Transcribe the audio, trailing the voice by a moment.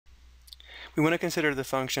We want to consider the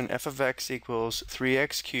function f of x equals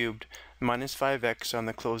 3x cubed minus 5x on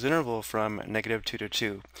the closed interval from -2 to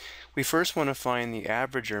 2. We first want to find the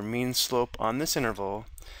average or mean slope on this interval.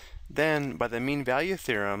 Then, by the mean value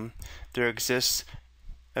theorem, there exists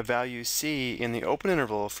a value c in the open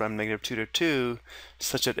interval from -2 to 2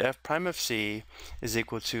 such that f prime of c is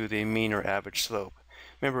equal to the mean or average slope.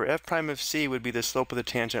 Remember, f prime of c would be the slope of the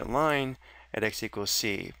tangent line at x equals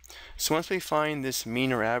c. So once we find this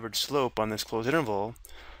mean or average slope on this closed interval,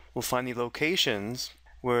 we'll find the locations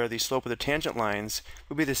where the slope of the tangent lines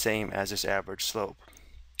will be the same as this average slope.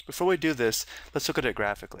 Before we do this, let's look at it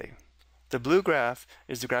graphically. The blue graph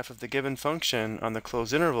is the graph of the given function on the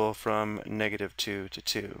closed interval from -2 to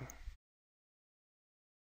 2.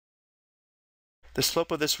 The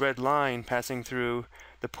slope of this red line passing through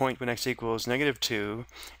the point when x equals -2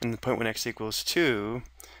 and the point when x equals 2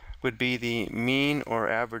 would be the mean or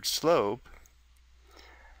average slope.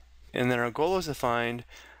 And then our goal is to find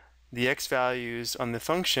the x values on the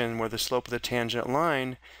function where the slope of the tangent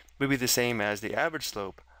line would be the same as the average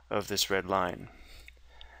slope of this red line.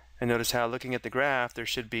 And notice how, looking at the graph, there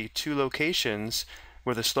should be two locations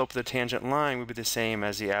where the slope of the tangent line would be the same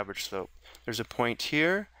as the average slope. There's a point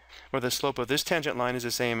here where the slope of this tangent line is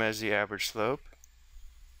the same as the average slope.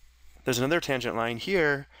 There's another tangent line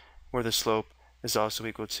here where the slope is also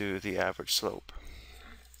equal to the average slope.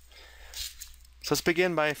 So let's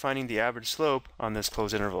begin by finding the average slope on this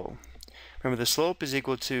closed interval. Remember, the slope is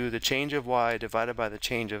equal to the change of y divided by the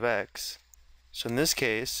change of x. So in this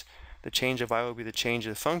case, the change of y will be the change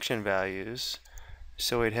of function values.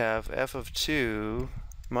 So we'd have f of 2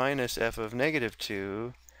 minus f of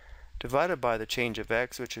 -2 divided by the change of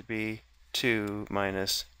x, which would be 2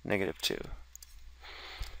 minus -2.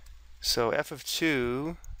 So f of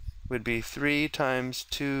 2 would be 3 times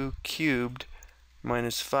 2 cubed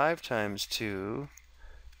minus 5 times 2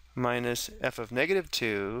 minus f of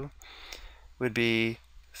 -2 would be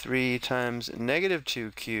 3 times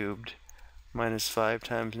 -2 cubed minus 5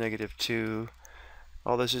 times -2.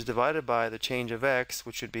 All this is divided by the change of x,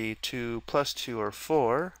 which would be 2 plus 2, or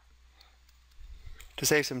 4. To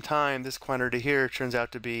save some time, this quantity here turns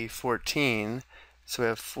out to be 14. So we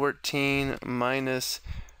have 14 minus,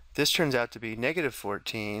 this turns out to be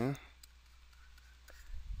 -14,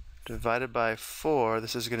 divided by 4.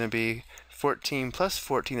 This is going to be 14 plus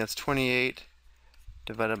 14, that's 28,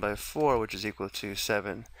 divided by 4, which is equal to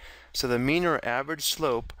 7. So the mean or average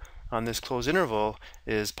slope on this closed interval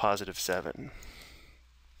is +7.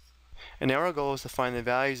 And now our goal is to find the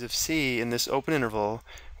values of c in this open interval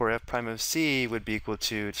where f prime of c would be equal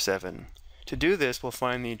to 7. To do this, we'll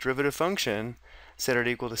find the derivative function, set it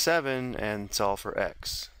equal to 7, and solve for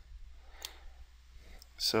x.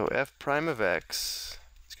 So f prime of x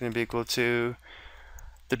is going to be equal to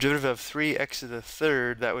the derivative of 3x to the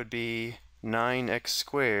third, that would be 9x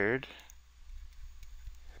squared,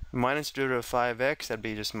 minus the derivative of 5x, that'd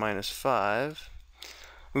be just -5.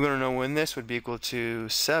 We want to know when this would be equal to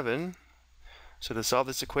 7. So to solve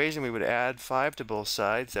this equation, we would add 5 to both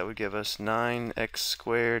sides. That would give us 9x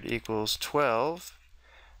squared equals 12.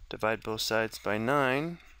 Divide both sides by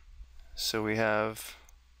 9. So we have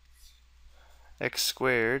x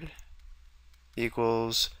squared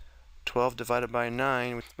equals 12 divided by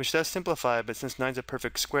 9, which does simplify, but since 9 is a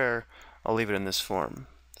perfect square, I'll leave it in this form.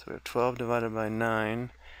 So we have 12 divided by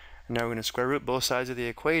 9. And now we're going to square root both sides of the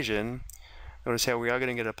equation. Notice how we are going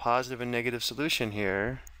to get a positive and negative solution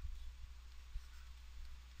here.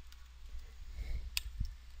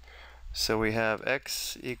 So we have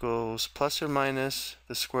x equals plus or minus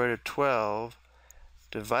the square root of 12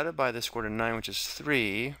 divided by the square root of 9, which is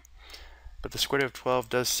 3. But the square root of 12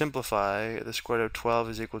 does simplify. The square root of 12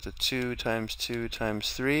 is equal to 2 times 2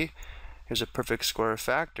 times 3. Here's a perfect square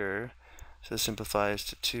factor. So this simplifies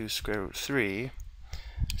to 2 square root 3.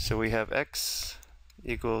 So we have x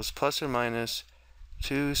equals plus or minus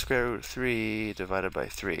 2 square root 3 divided by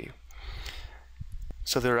 3.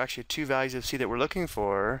 So there are actually two values of c that we're looking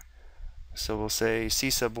for. So we'll say c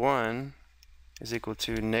sub 1 is equal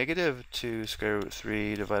to -2 square root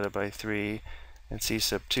 3 divided by 3, and c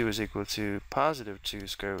sub 2 is equal to +2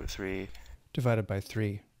 square root 3 divided by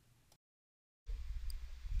 3.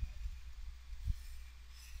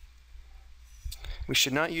 We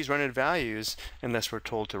should not use rounded values unless we're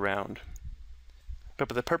told to round. But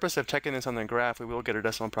for the purpose of checking this on the graph, we will get a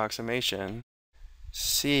decimal approximation.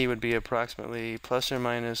 C would be approximately plus or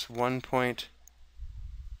minus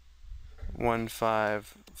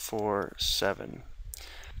 1.1547.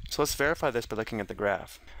 So let's verify this by looking at the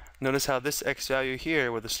graph. Notice how this x value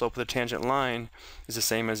here, where the slope of the tangent line is the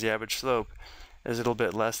same as the average slope, is a little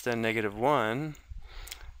bit less than -1.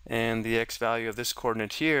 And the x value of this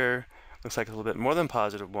coordinate here, looks like a little bit more than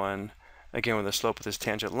positive 1, again where the slope of this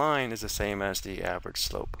tangent line is the same as the average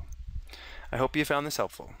slope. I hope you found this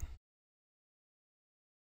helpful.